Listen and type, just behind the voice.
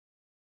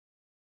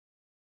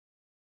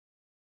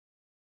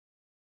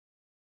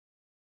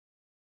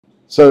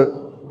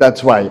So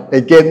that's why.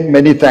 Again,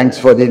 many thanks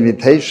for the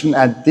invitation.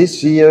 And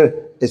this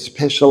year,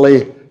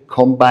 especially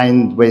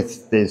combined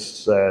with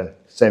this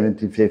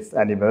 75th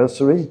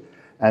anniversary,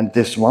 and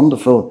this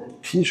wonderful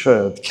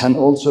T-shirt can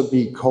also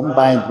be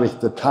combined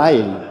with the tie,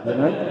 you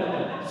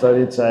know? So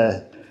it's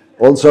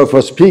also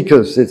for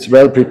speakers, it's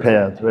well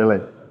prepared, really.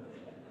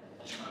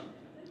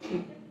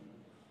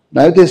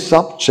 Now this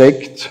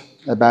subject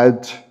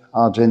about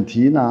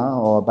Argentina,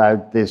 or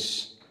about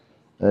this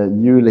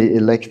newly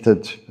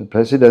elected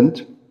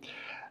president,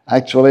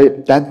 actually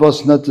that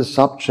was not the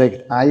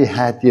subject I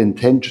had the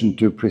intention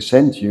to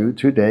present you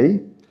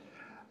today.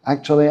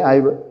 Actually, I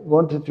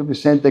wanted to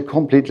present a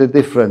completely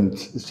different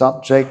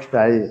subject.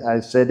 I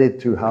said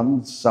it to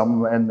Hans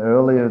somewhere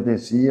earlier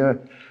this year.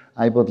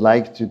 I would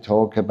like to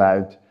talk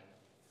about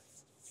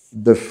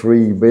the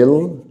free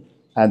will,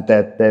 and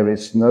that there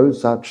is no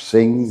such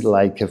thing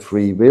like a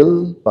free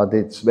will, but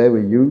it's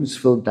very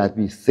useful that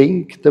we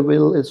think the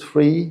will is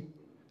free,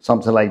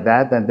 something like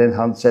that. And then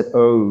Hans said,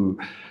 oh,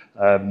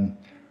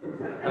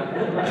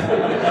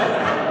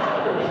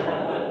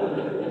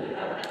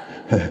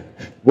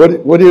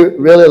 would you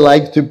really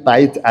like to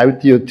bite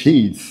out your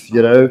teeth,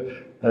 you know,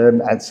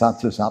 at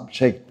such a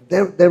subject?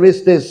 There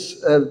is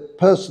this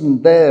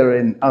person there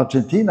in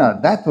Argentina.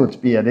 That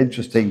would be an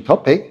interesting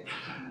topic.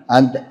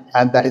 And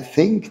I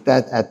think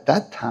that at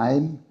that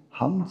time,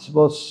 Hans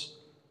was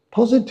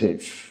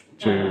positive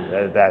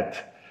to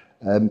that.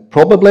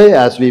 Probably,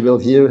 as we will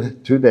hear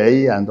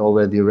today and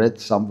already read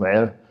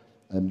somewhere,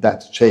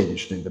 that's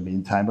changed in the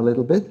meantime a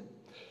little bit.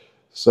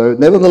 So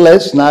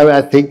nevertheless, now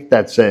I think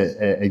that's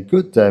a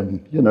good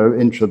you know,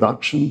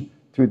 introduction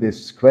to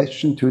this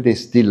question, to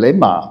this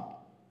dilemma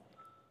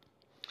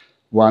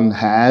one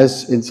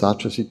has in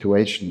such a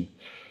situation.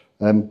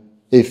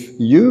 If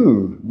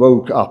you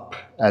woke up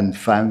and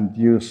found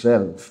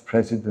yourself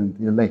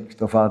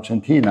president-elect of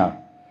Argentina,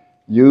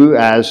 you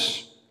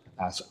as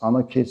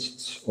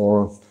anarchists,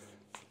 or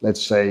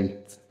let's say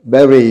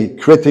very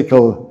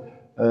critical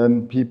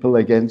people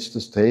against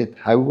the state,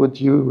 how would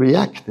you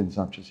react in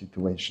such a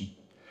situation?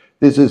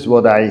 This is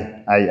what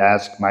I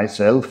ask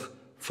myself.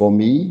 For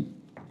me,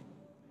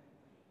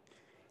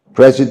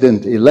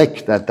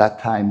 president-elect at that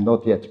time,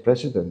 not yet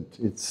president,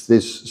 it's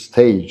this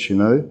stage, you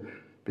know,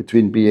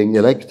 between being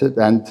elected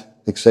and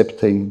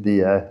accepting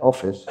the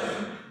office.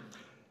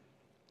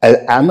 An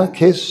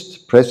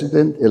anarchist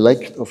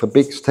president-elect of a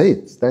big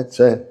state, that's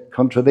a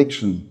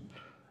contradiction.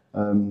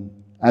 And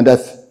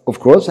that, of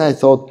course, I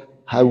thought,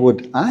 how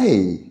would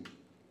I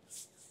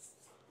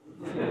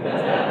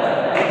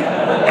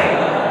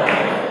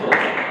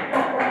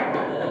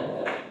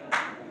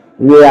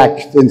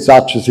react in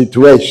such a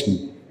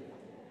situation?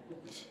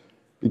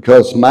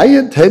 Because my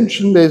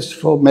intention is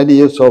for many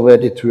years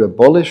already to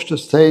abolish the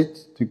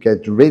state, to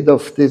get rid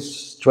of this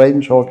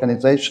strange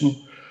organization.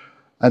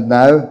 And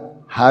now,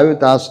 how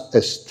does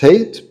a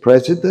state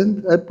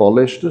president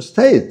abolish the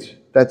state?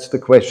 That's the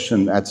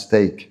question at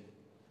stake.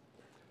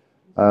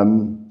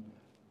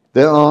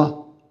 There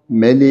are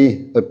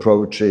many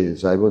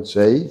approaches, I would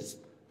say,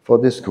 for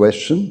this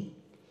question.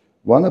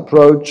 One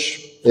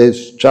approach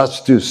is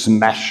just to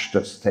smash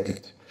the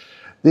state.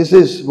 This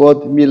is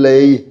what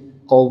Millet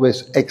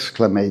always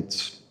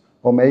exclamates,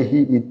 or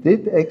maybe he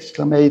did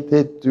exclamate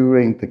it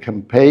during the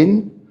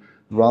campaign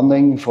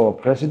running for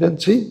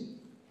presidency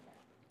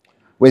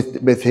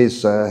with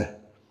his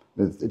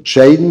with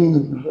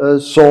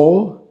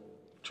chainsaw,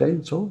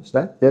 is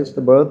that? Yes,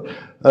 the word?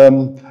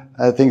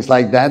 Things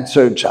like that,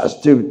 so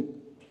just to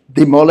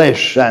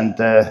demolish and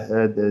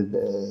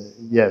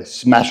yes,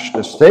 smash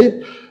the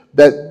state.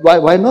 That,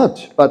 why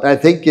not? But I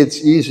think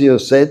it's easier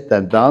said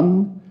than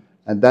done,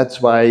 and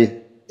that's why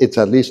it's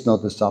at least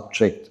not the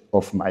subject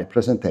of my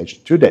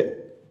presentation today.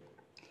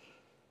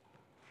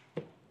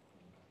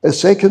 A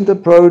second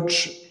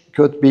approach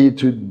could be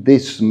to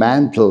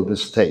dismantle the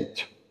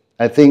state.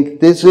 I think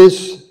this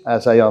is,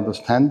 as I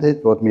understand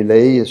it, what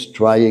Millet is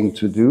trying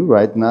to do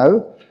right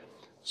now.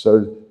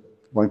 So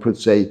one could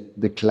say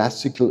the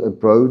classical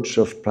approach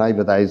of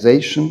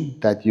privatization,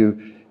 that you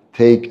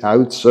take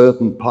out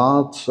certain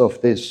parts of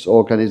this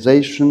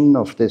organization,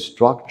 of this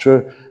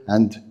structure,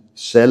 and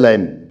sell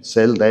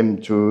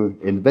them to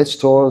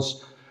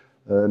investors,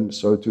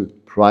 so to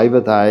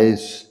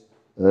privatize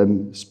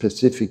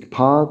specific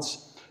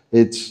parts.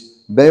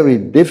 It's very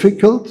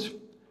difficult,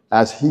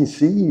 as he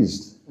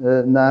sees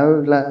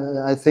now,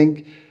 I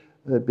think,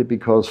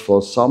 because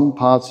for some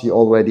parts he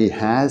already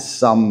has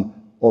some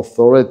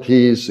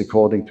authorities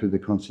according to the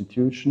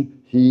Constitution,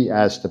 he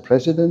as the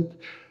president.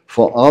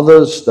 For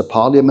others, the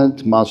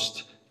parliament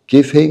must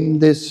give him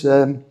this,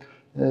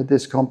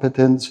 this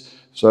competence.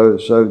 So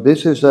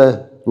this is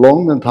a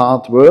long and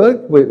hard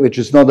work, which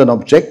is not an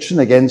objection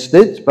against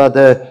it, but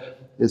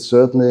it's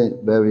certainly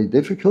very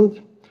difficult.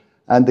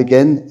 And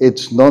again,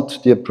 it's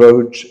not the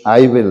approach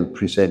I will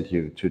present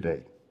you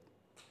today.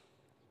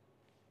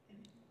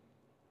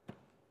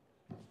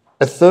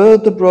 A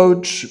third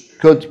approach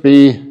could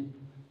be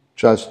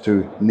just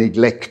to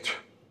neglect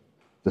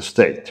the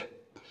state.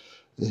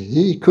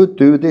 he could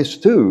do this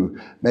too.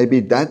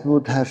 Maybe that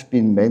would have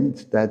been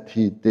meant that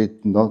he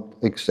did not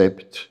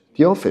accept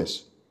the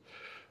office.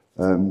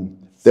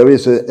 There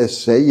is a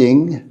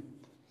saying,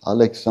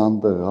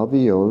 Alexander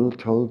Raviol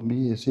told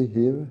me, is he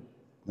here?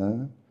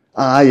 No?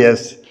 Ah,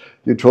 yes,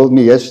 you told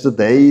me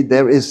yesterday,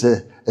 there is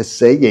a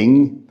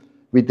saying,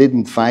 we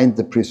didn't find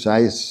the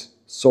precise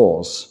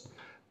source,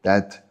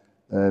 that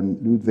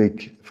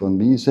Ludwig von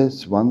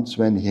Mises, once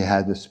when he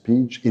had a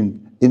speech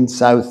in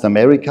South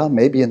America,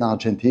 maybe in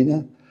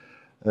Argentina,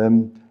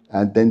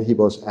 and then he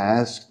was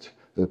asked,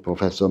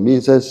 Professor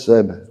Mises,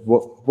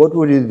 what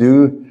would you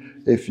do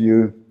if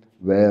you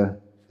were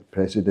the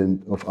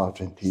president of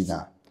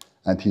Argentina?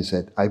 And he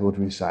said, I would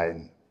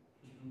resign.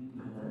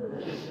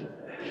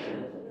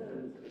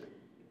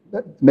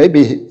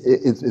 Maybe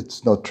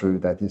it's not true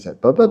that he said,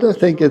 but I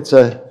think it's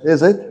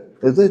is it?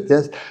 Is it?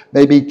 Yes.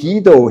 Maybe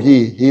Guido,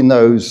 he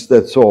knows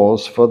the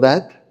source for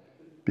that,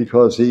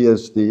 because he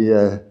is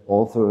the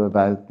author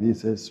about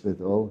Mises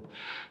with all.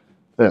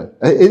 Yeah,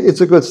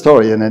 it's a good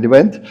story in any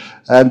event.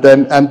 And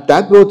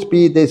that would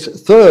be this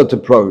third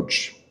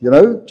approach, you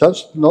know,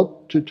 just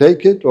not to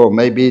take it, or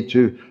maybe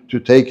to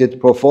take it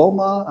pro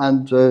forma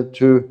and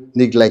to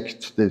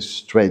neglect this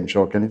strange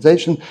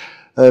organization.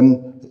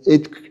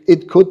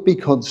 It could be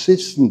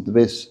consistent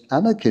with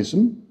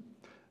anarchism,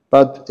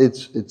 but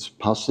it's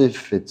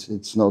passive,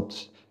 it's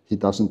not, he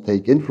doesn't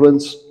take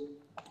influence.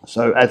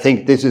 So I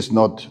think this is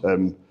not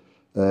an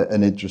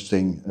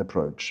interesting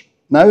approach.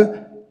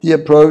 Now, the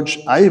approach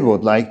I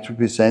would like to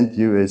present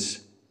you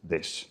is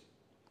this.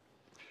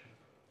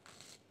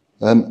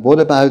 What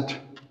about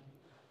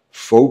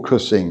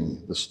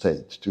focusing the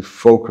state, to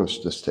focus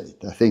the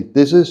state? I think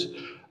this is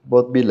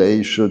what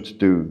Millet should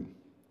do.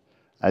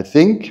 I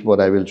think what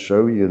I will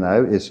show you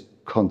now is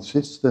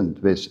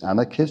consistent with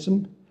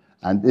anarchism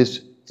and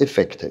is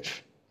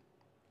effective.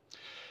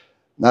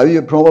 Now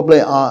you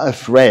probably are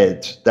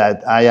afraid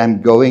that I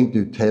am going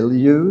to tell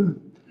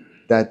you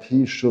that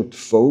he should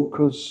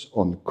focus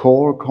on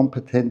core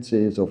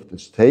competencies of the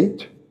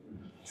state,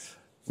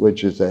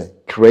 which is a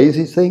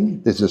crazy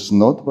thing. This is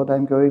not what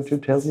I'm going to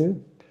tell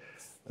you.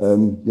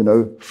 You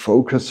know,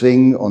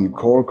 focusing on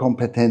core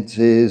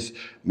competencies,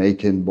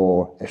 making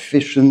more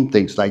efficient,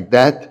 things like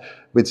that,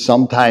 which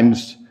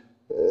sometimes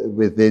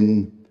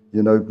within,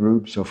 you know,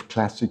 groups of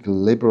classical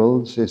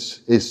liberals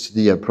is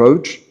the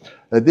approach.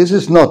 This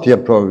is not the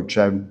approach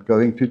I'm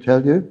going to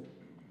tell you.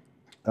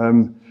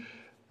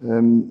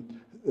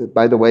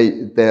 By the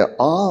way, there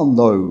are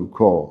no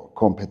core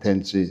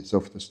competencies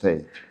of the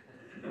state,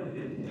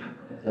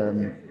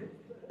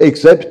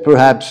 except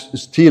perhaps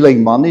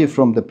stealing money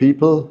from the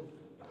people,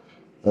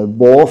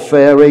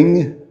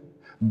 warfaring,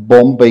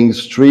 bombing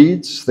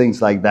streets,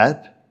 things like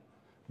that.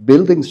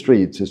 Building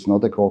streets is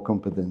not a core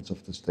competence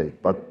of the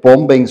state, but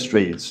bombing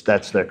streets,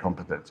 that's their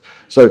competence.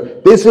 So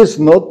this is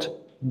not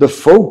the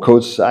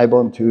focus I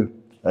want to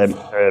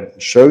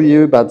show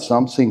you, but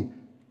something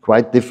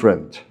quite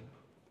different.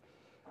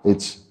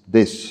 It's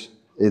this.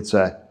 It's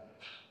a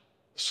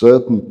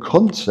certain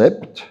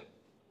concept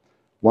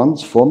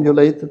once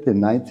formulated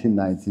in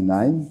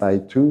 1999 by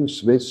two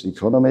Swiss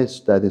economists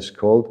that is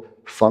called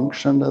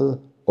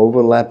functional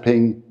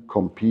overlapping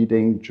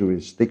competing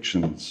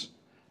jurisdictions,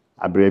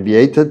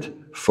 abbreviated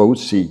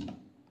FOCI.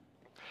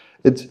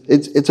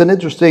 It's an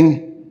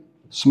interesting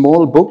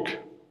small book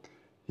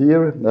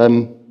here,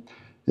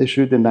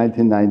 issued in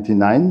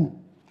 1999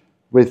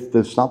 with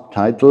the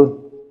subtitle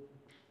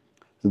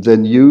The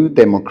New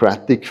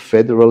Democratic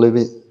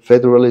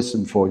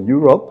Federalism for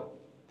Europe.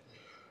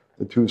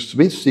 The two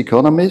Swiss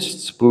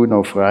economists,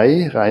 Bruno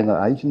Frey, Rainer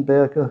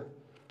Eichenberger,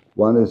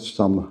 one is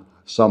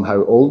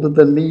somehow older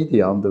than me,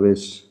 the other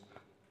is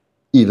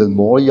even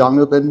more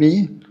younger than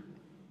me.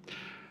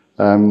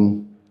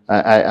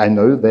 I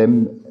know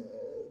them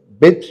a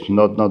bit,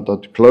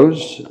 not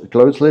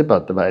closely,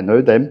 but I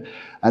know them.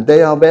 And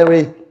they are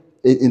very,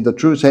 in the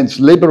true sense,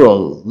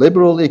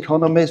 liberal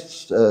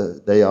economists.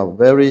 They are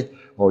very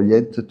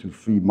oriented to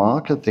free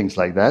market, things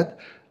like that.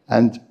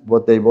 And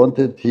what they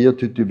wanted here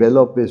to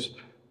develop is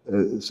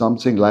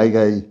something like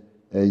a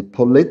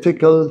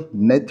political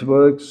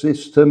network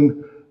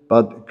system,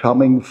 but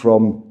coming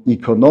from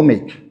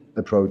economic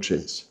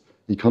approaches,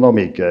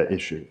 economic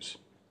issues.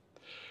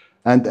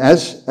 And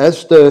as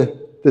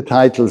the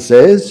title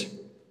says,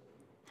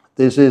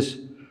 this is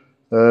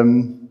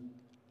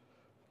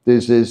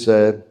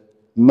the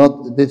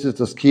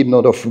scheme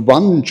not of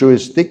one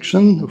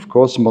jurisdiction, of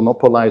course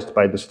monopolized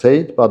by the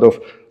state, but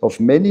of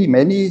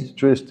many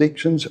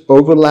jurisdictions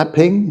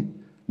overlapping,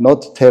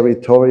 not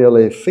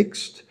territorially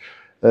fixed,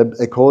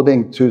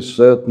 according to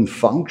certain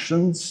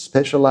functions,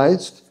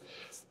 specialized,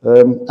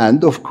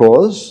 and of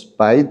course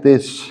by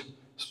this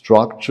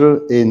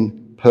structure in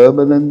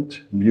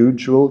permanent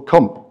mutual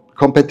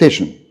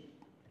competition.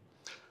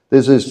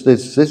 This is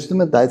this system,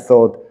 and I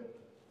thought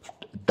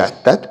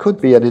that could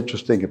be an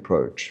interesting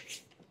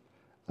approach.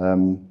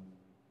 And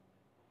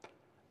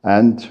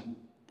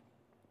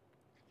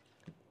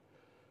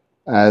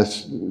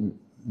as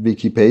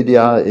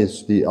Wikipedia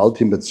is the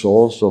ultimate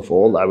source of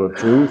all our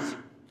truth,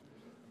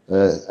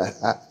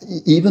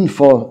 Even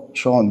for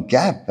Sean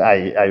Gap,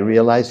 I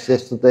realized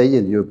yesterday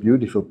in your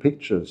beautiful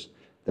pictures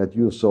that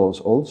your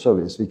source also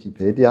is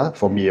Wikipedia,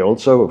 for me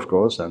also, of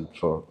course, and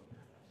for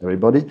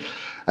everybody.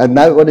 And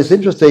now what is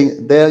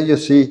interesting, there you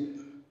see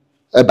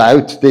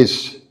about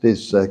this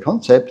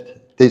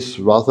concept,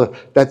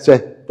 that's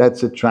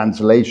a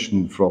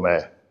translation from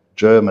a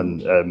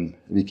German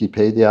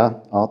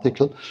Wikipedia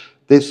article.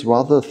 This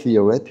rather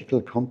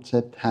theoretical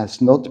concept has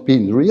not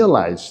been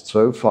realized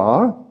so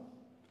far.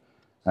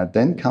 And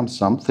then comes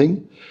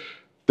something.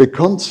 The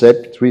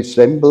concept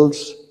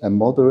resembles a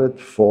moderate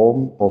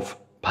form of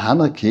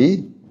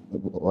panarchy,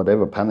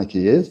 whatever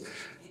panarchy is,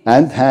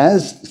 and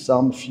has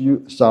some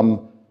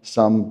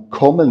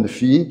common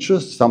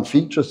features, some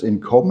features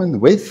in common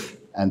with,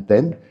 and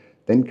then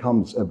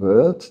comes a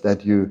word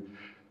that you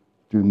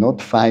do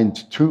not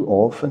find too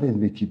often in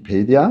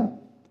Wikipedia,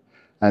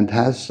 and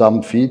has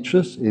some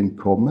features in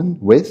common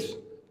with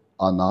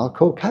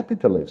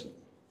anarcho-capitalism.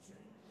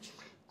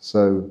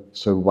 So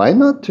why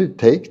not to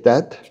take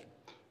that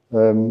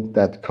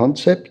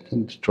concept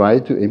and try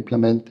to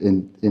implement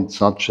in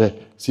such a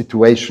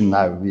situation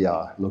now we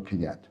are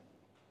looking at.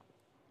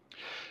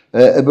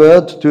 A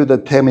word to the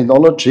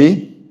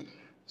terminology,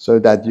 so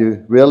that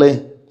you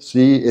really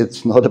see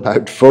it's not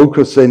about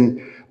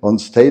focusing on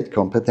state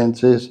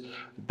competences.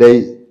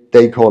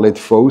 They call it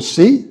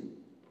FOCI,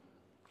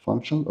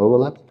 functional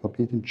overlapping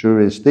competing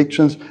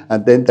jurisdictions,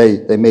 and then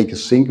they make a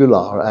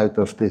singular out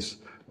of this.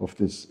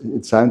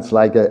 It sounds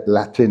like a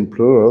Latin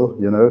plural,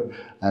 you know,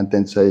 and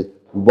then say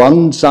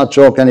one such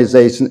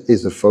organization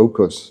is a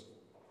focus.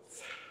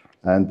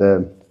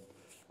 And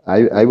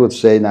I would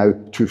say now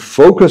to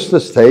focus the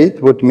state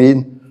would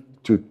mean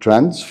to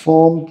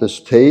transform the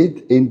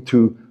state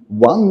into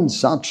one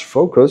such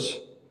focus,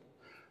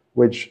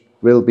 which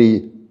will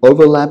be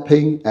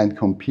overlapping and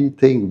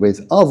competing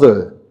with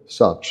other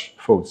such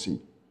foci.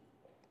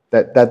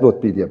 That would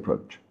be the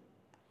approach.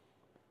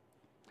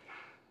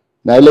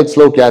 Now let's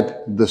look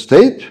at the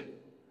state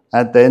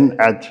and then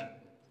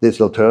at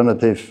this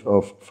alternative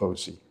of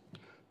foci.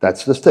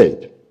 That's the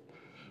state.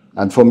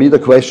 And for me the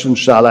question,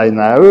 shall I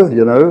now,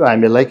 you know,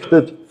 I'm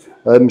elected,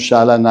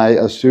 shall I now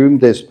assume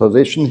this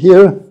position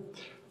here?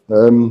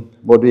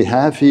 What we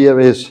have here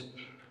is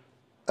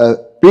a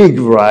big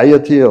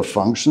variety of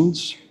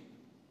functions.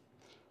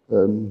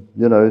 You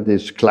know,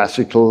 these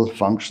classical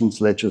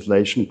functions,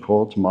 legislation,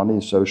 court,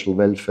 money, social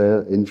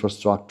welfare,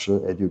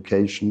 infrastructure,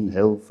 education,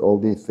 health, all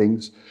these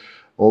things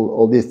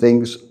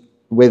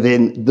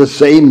within the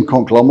same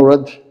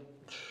conglomerate.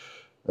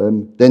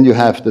 Then you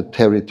have the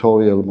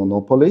territorial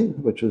monopoly,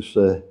 which is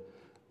a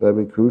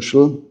very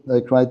crucial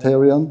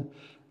criterion.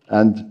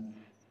 And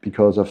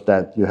because of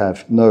that, you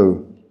have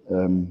no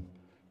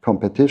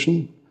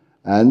competition.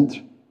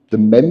 And the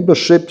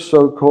membership,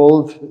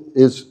 so-called,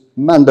 is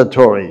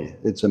mandatory.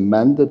 It's a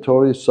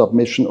mandatory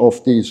submission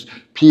of these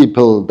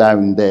people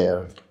down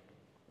there.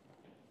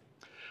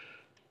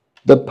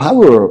 The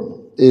power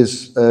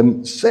is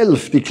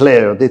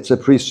self-declared. It's a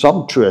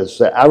presumptuous,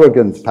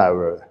 arrogant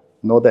power,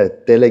 not a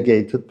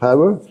delegated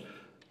power.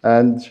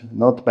 And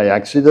not by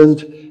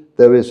accident,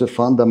 there is a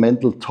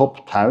fundamental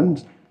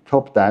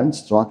top-down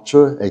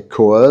structure, a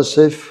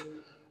coercive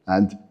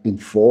and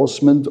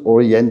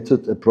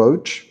enforcement-oriented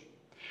approach.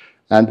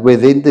 And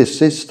within this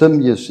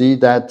system, you see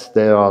that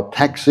there are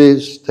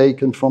taxes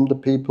taken from the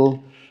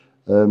people.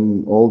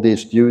 All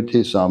these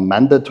duties are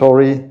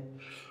mandatory.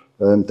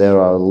 There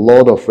are a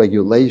lot of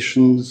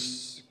regulations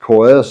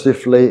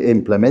coercively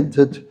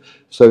implemented.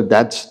 So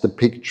that's the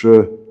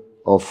picture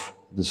of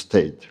the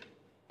state,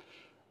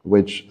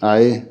 which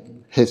I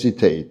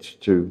hesitate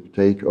to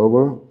take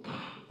over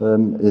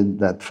in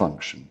that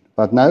function.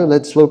 But now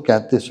let's look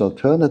at this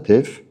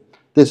alternative.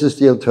 This is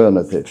the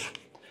alternative.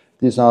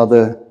 These are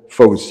the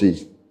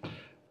foci.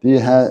 We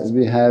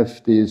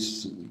have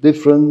these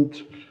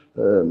different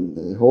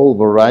whole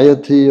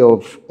variety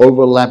of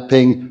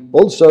overlapping,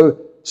 also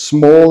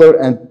smaller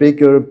and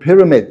bigger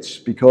pyramids,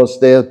 because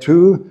there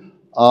too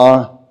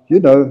are, you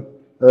know,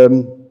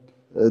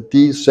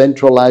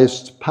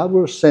 decentralized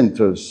power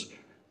centers.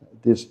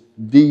 This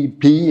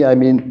DP, I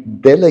mean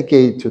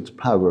delegated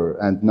power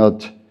and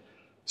not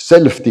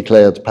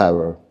self-declared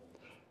power.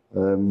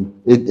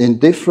 In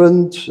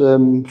different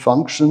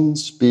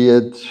functions, be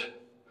it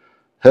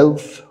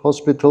health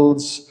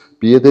hospitals,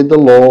 be it in the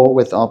law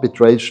with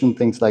arbitration,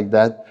 things like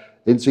that,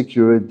 in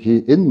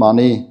security, in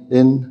money,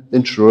 in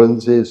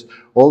insurances,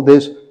 all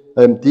this,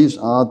 these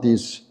are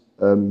these,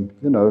 you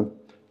know,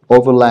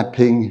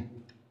 overlapping,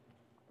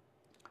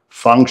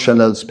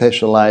 functional,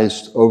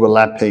 specialized,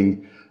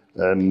 overlapping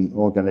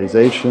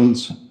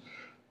organizations.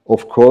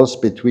 Of course,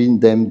 between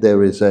them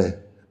there is a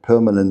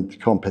permanent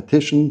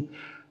competition,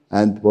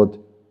 and what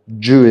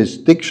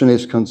jurisdiction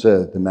is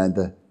concerned,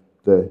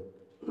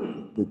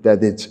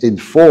 that it's in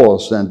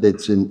force and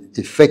it's in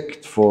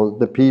effect for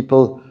the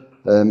people,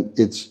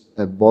 it's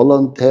a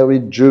voluntary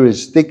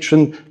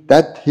jurisdiction.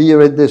 That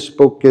here in this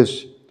book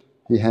is,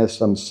 he has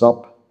some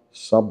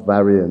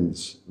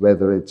sub-variants,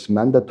 whether it's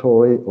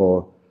mandatory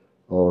or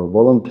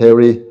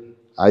voluntary.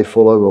 I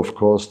follow, of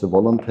course, the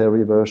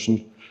voluntary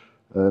version.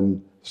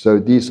 So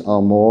these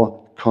are more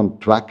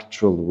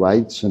contractual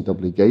rights and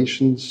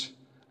obligations,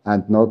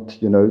 and not,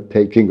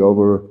 taking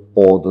over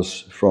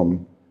orders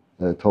from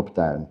top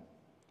down.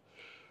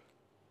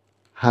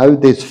 How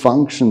this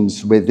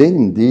functions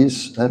within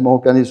these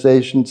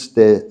organizations,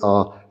 there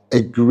are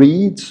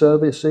agreed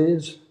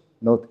services,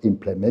 not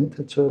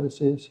implemented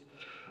services.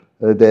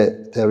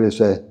 There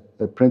is a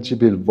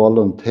principal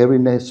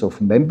voluntariness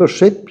of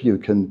membership. You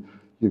can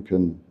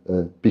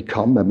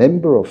become a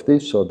member of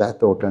this or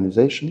that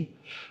organization.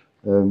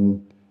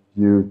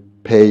 You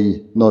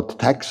pay not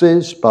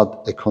taxes,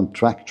 but a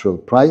contractual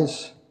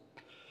price.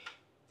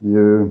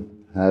 You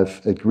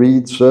have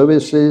agreed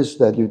services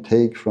that you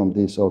take from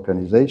these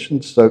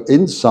organizations. So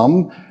in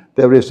sum,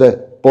 there is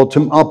a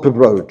bottom-up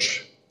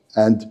approach.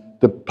 And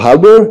the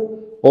power,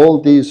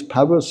 all these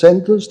power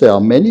centers, there are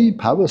many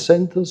power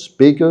centers,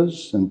 bigger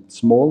and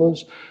smaller,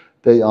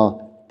 they are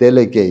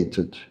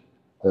delegated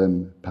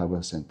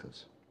power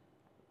centers.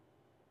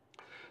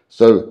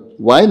 So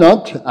why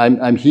not?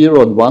 I'm here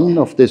on one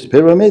of this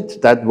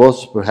pyramid. That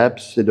was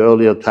perhaps in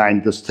earlier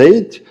time the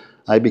state.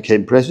 I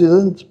became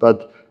president,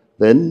 but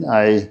then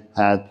I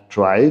had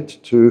tried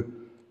to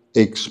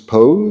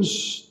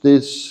expose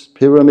this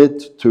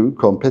pyramid to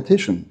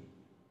competition.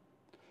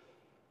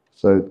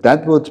 So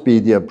that would be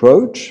the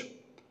approach.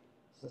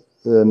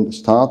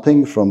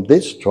 Starting from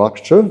this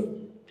structure,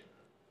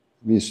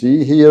 we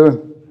see here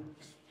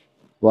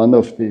one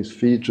of these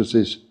features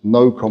is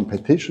no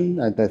competition,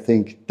 and I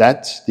think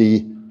that's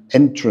the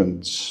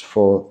entrance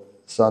for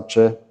such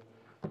a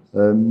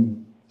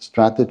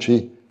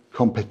strategy,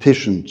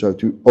 competition. So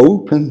to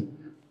open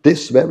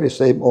this very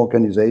same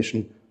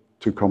organization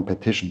to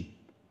competition.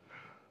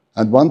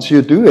 And once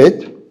you do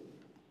it,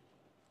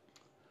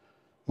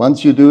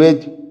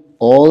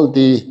 all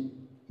the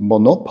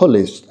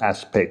monopolist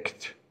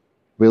aspect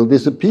will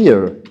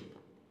disappear.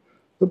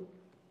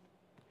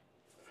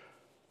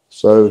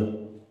 So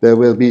there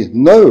will be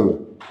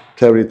no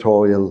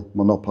territorial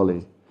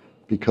monopoly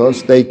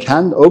because they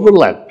can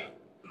overlap.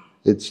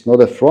 It's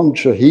not a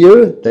frontier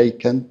here. They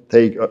can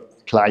take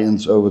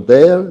clients over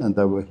there and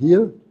over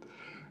here.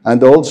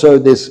 And also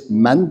this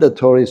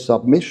mandatory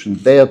submission,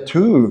 there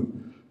too,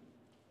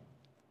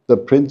 the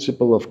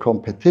principle of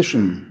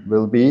competition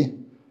will be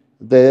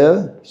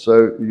there.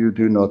 So you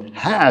do not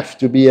have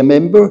to be a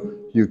member.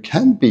 You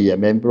can be a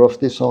member of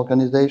this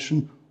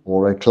organization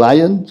or a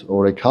client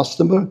or a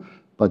customer,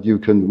 but you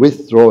can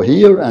withdraw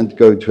here and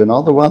go to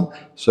another one.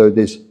 So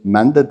this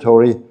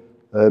mandatory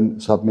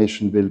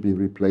submission will be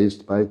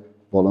replaced by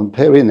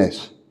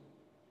voluntariness.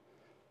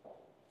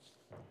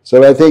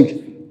 So I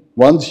think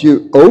once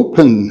you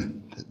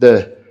open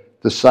the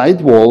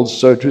sidewalls,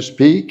 so to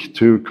speak,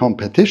 to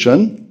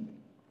competition,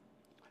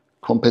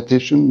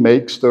 competition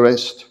makes the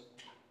rest.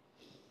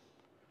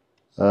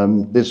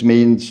 This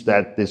means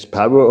that this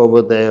power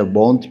over there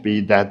won't be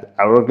that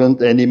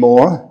arrogant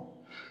anymore.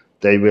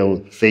 They will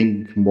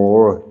think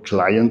more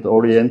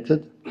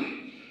client-oriented.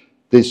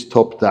 This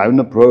top-down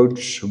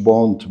approach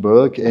won't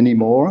work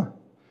anymore,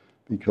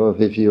 because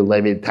if you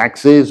levy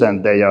taxes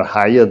and they are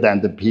higher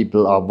than the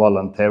people are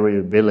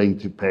voluntarily willing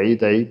to pay,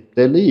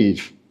 they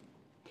leave.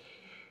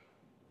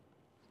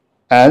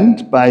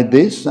 And by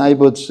this, I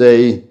would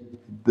say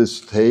the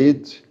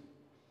state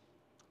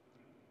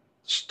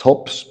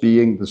stops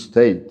being the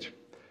state.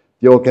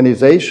 The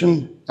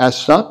organization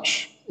as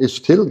such is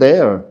still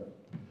there.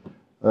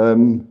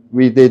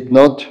 We did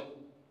not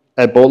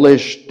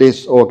abolish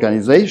this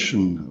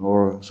organization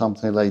or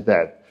something like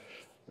that,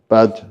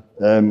 but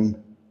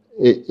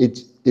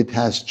it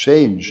has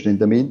changed in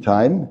the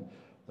meantime.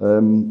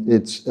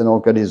 It's an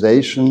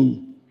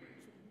organization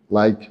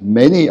like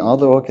many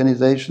other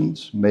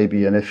organizations,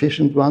 maybe an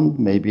efficient one,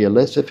 maybe a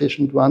less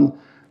efficient one,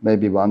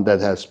 maybe one that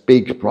has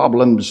big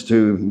problems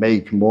to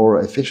make more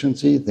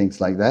efficiency,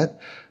 things like that.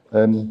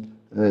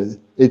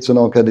 It's an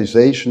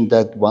organization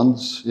that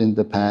once in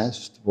the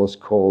past was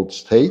called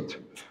state,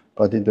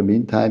 but in the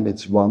meantime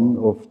it's one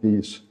of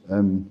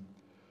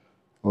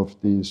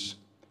these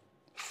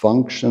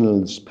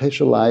functional,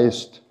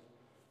 specialized,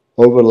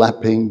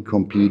 overlapping,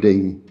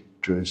 competing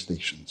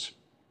jurisdictions.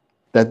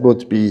 That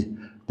would be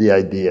the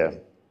idea.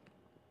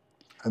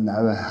 And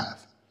now I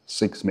have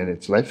 6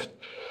 minutes left.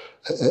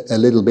 A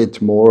little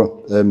bit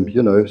more,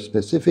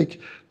 specific.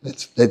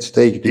 Let's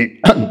take the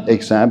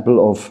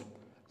example of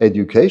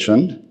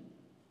education.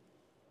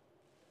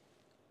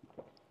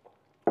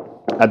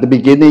 At the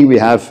beginning, we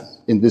have,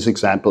 in this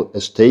example,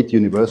 a state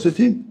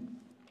university.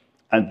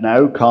 And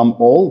now come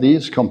all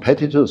these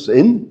competitors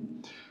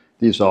in.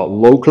 These are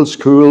local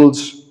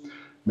schools,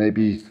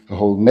 maybe a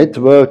whole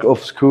network of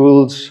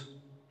schools,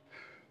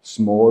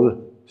 small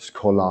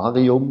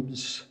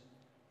scholariums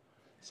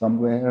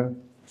somewhere,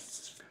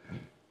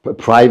 a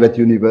private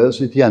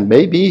university, and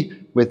maybe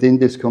within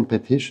this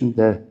competition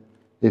there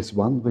is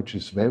one which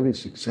is very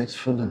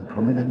successful and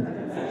prominent.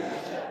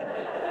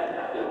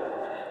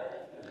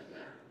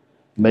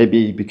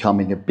 Maybe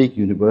becoming a big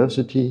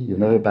university,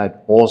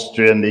 about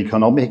Austrian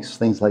economics,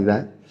 things like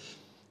that.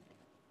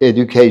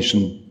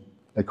 Education.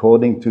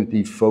 according to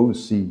the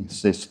FOSI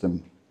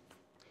system.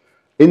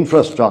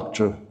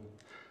 Infrastructure,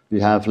 we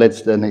have,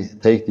 let's then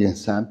take the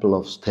example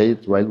of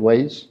state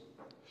railways.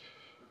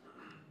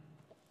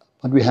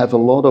 But we have a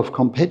lot of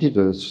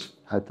competitors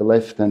at the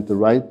left and the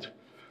right.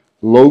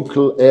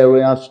 Local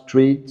area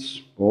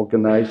streets,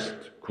 organized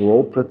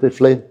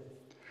cooperatively.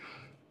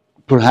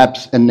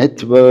 Perhaps a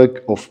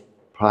network of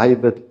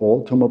private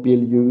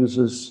automobile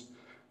users,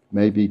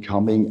 maybe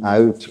coming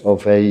out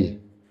of a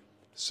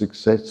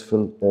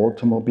successful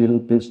automobile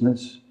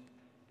business.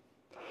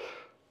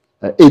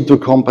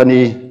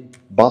 Intercompany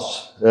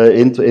bus,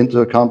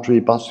 inter-country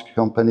bus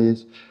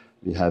companies.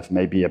 We have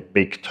maybe a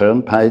big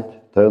turnpike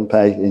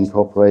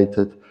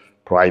incorporated,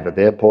 private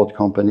airport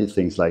company,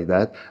 things like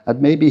that.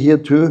 And maybe here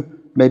too,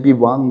 maybe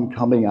one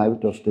coming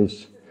out of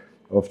this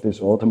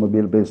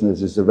automobile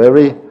business is a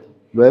very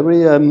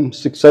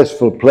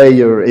successful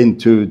player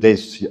into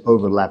this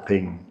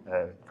overlapping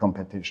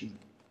competition.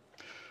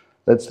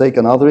 Let's take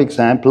another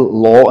example,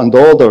 law and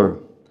order,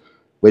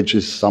 which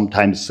is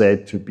sometimes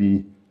said to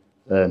be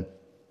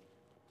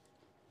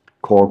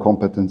core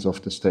competence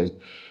of the state.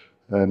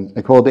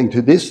 According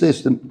to this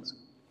system,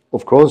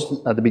 of course,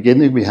 at the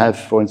beginning we have,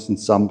 for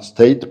instance, some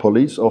state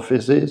police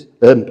offices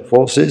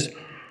forces.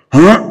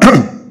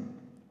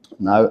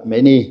 Now,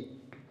 many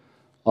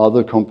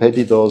other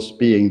competitors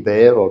being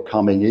there or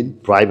coming in,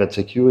 private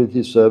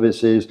security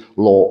services,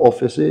 law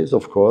offices,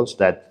 of course,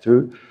 that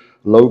too,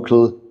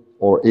 local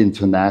or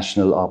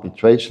international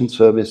arbitration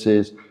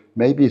services,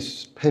 maybe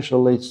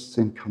specialists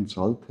in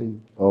consulting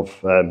of,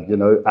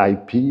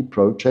 IP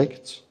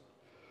projects,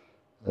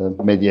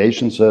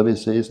 mediation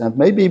services, and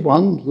maybe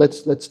one,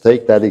 let's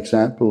take that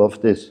example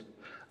of this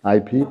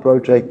IP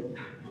project.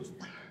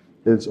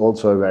 It's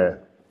also a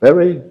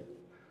very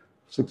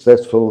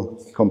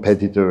successful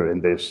competitor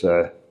in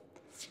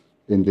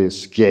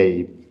this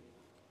game.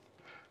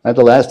 And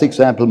the last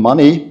example,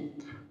 money.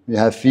 We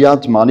have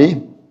fiat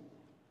money.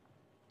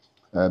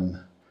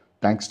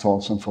 Thanks,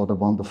 Thorsten, for the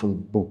wonderful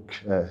book,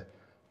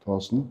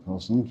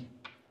 Thorsten,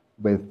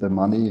 with the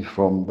money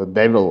from the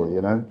devil,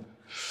 you know.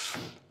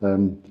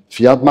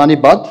 Fiat money,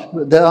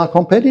 but there are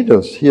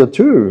competitors here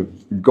too.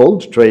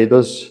 Gold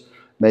traders,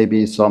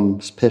 maybe some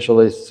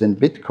specialists in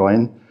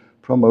Bitcoin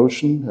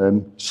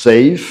promotion,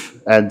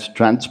 safe and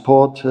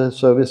transport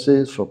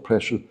services for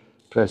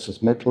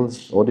precious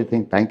metals,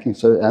 auditing, banking,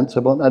 and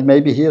so on. And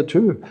maybe here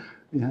too,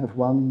 we have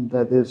one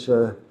that is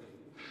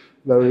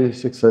very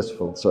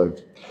successful.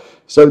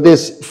 So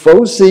this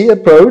FOSI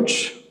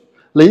approach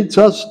leads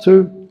us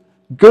to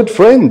good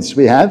friends.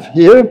 We have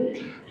here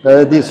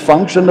these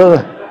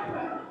functional,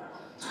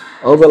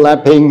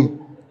 overlapping,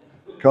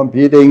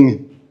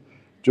 competing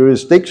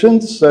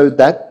jurisdictions. So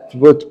that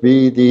would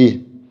be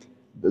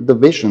the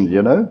vision,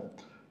 you know,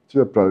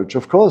 to approach.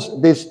 Of course,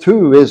 this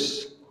too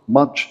is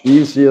much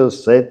easier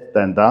said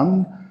than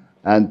done,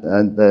 and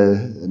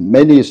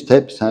many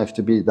steps have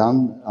to be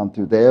done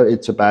until there.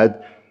 It's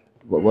about,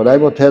 what I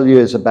will tell you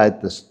is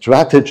about the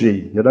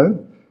strategy, you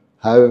know,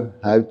 how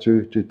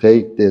to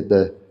take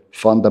the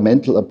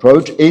fundamental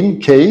approach in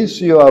case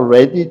you are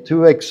ready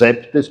to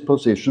accept this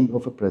position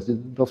of a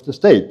president of the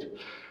state.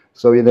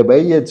 So in a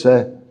way, it's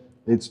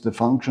the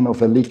function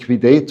of a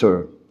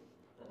liquidator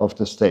of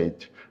the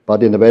state,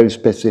 but in a very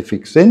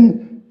specific sense,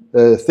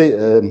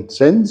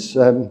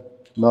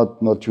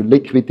 not to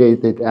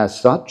liquidate it as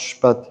such,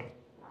 but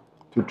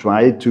to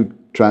try to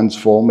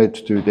transform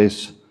it to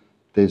this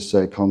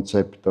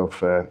concept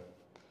of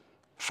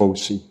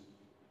FOSI.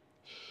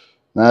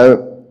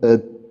 Now,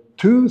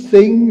 two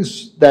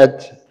things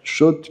that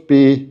should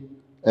be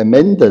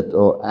amended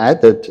or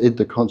added in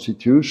the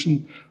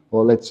Constitution,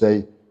 or let's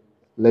say,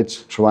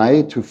 let's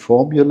try to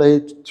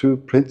formulate two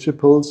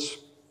principles,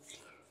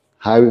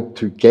 how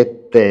to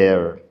get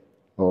there,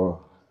 or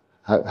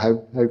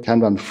how can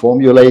one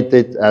formulate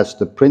it as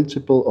the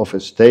principle of a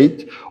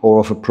state or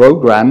of a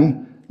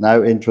program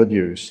now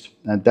introduced.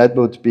 And that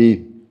would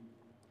be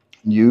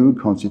new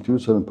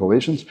constitutional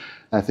provisions.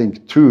 I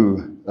think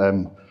two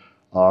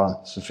are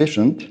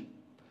sufficient.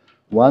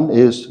 One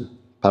is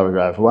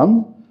paragraph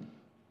 1.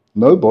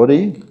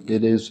 Nobody,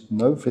 it is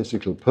no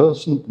physical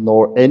person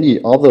nor any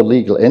other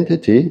legal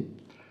entity,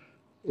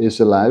 is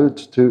allowed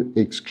to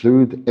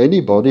exclude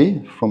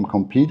anybody from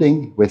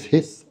competing with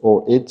his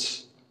or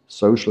its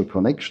social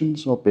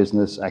connections or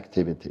business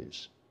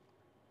activities.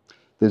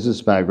 This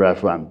is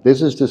paragraph 1.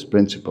 This is this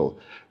principle.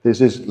 This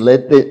is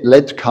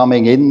let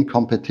coming in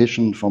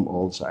competition from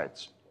all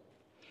sides.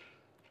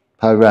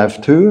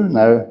 Paragraph 2,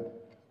 now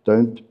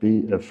don't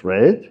be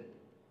afraid.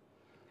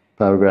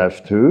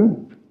 Paragraph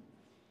 2.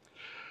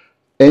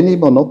 Any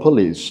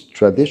monopolies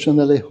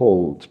traditionally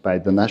held by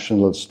the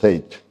national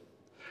state,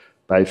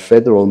 by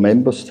federal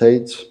member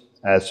states,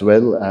 as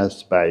well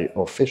as by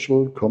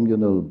official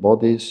communal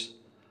bodies,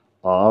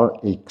 are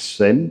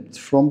exempt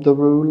from the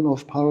rule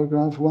of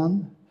paragraph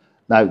 1.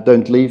 Now,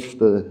 don't leave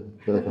the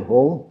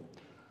hall,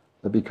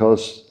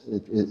 because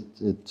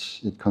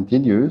it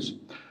continues.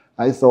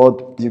 I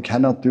thought you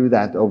cannot do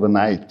that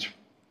overnight.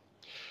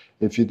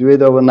 If you do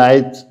it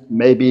overnight,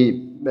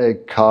 maybe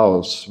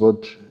cars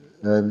would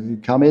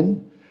come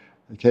in,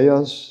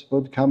 chaos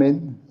would come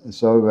in.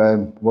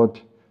 So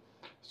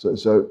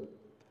so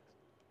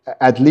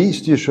at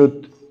least you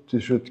should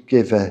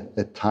give a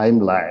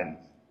timeline.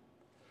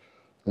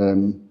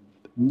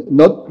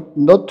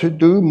 Not to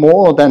do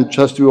more than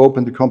just to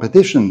open the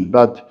competition,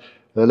 but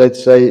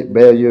let's say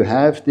where you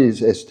have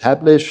these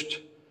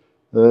established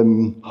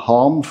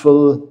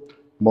harmful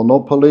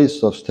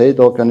monopolies of state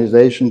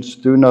organizations,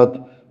 do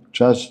not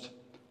just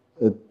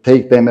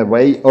take them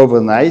away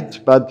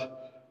overnight, but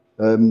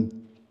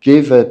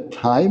give a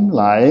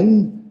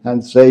timeline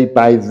and say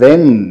by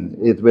then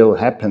it will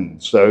happen.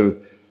 So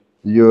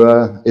you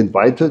are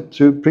invited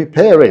to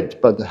prepare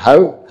it, but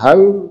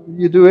how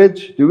you do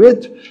it,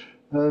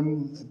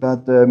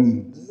 but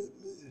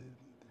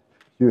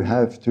you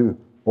have to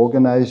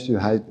organize, you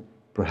have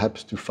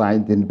perhaps to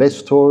find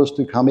investors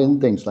to come in,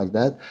 things like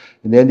that.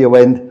 In any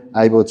event,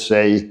 I would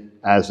say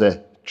as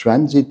a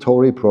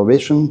transitory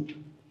provision,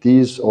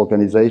 these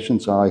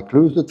organizations are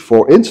included,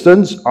 for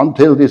instance,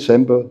 until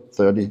December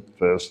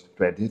 31st,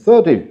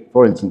 2030,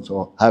 for instance,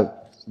 or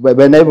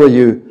whenever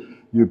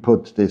you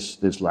put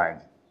this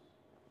line.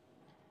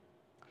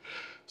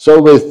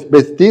 So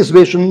with this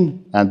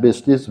vision and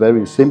with this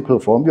very simple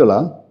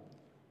formula,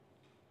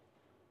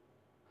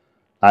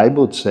 I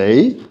would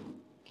say,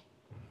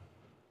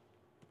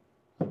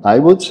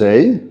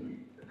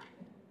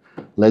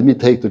 let me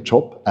take the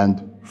job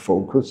and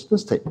focus the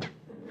state.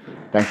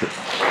 Thank you.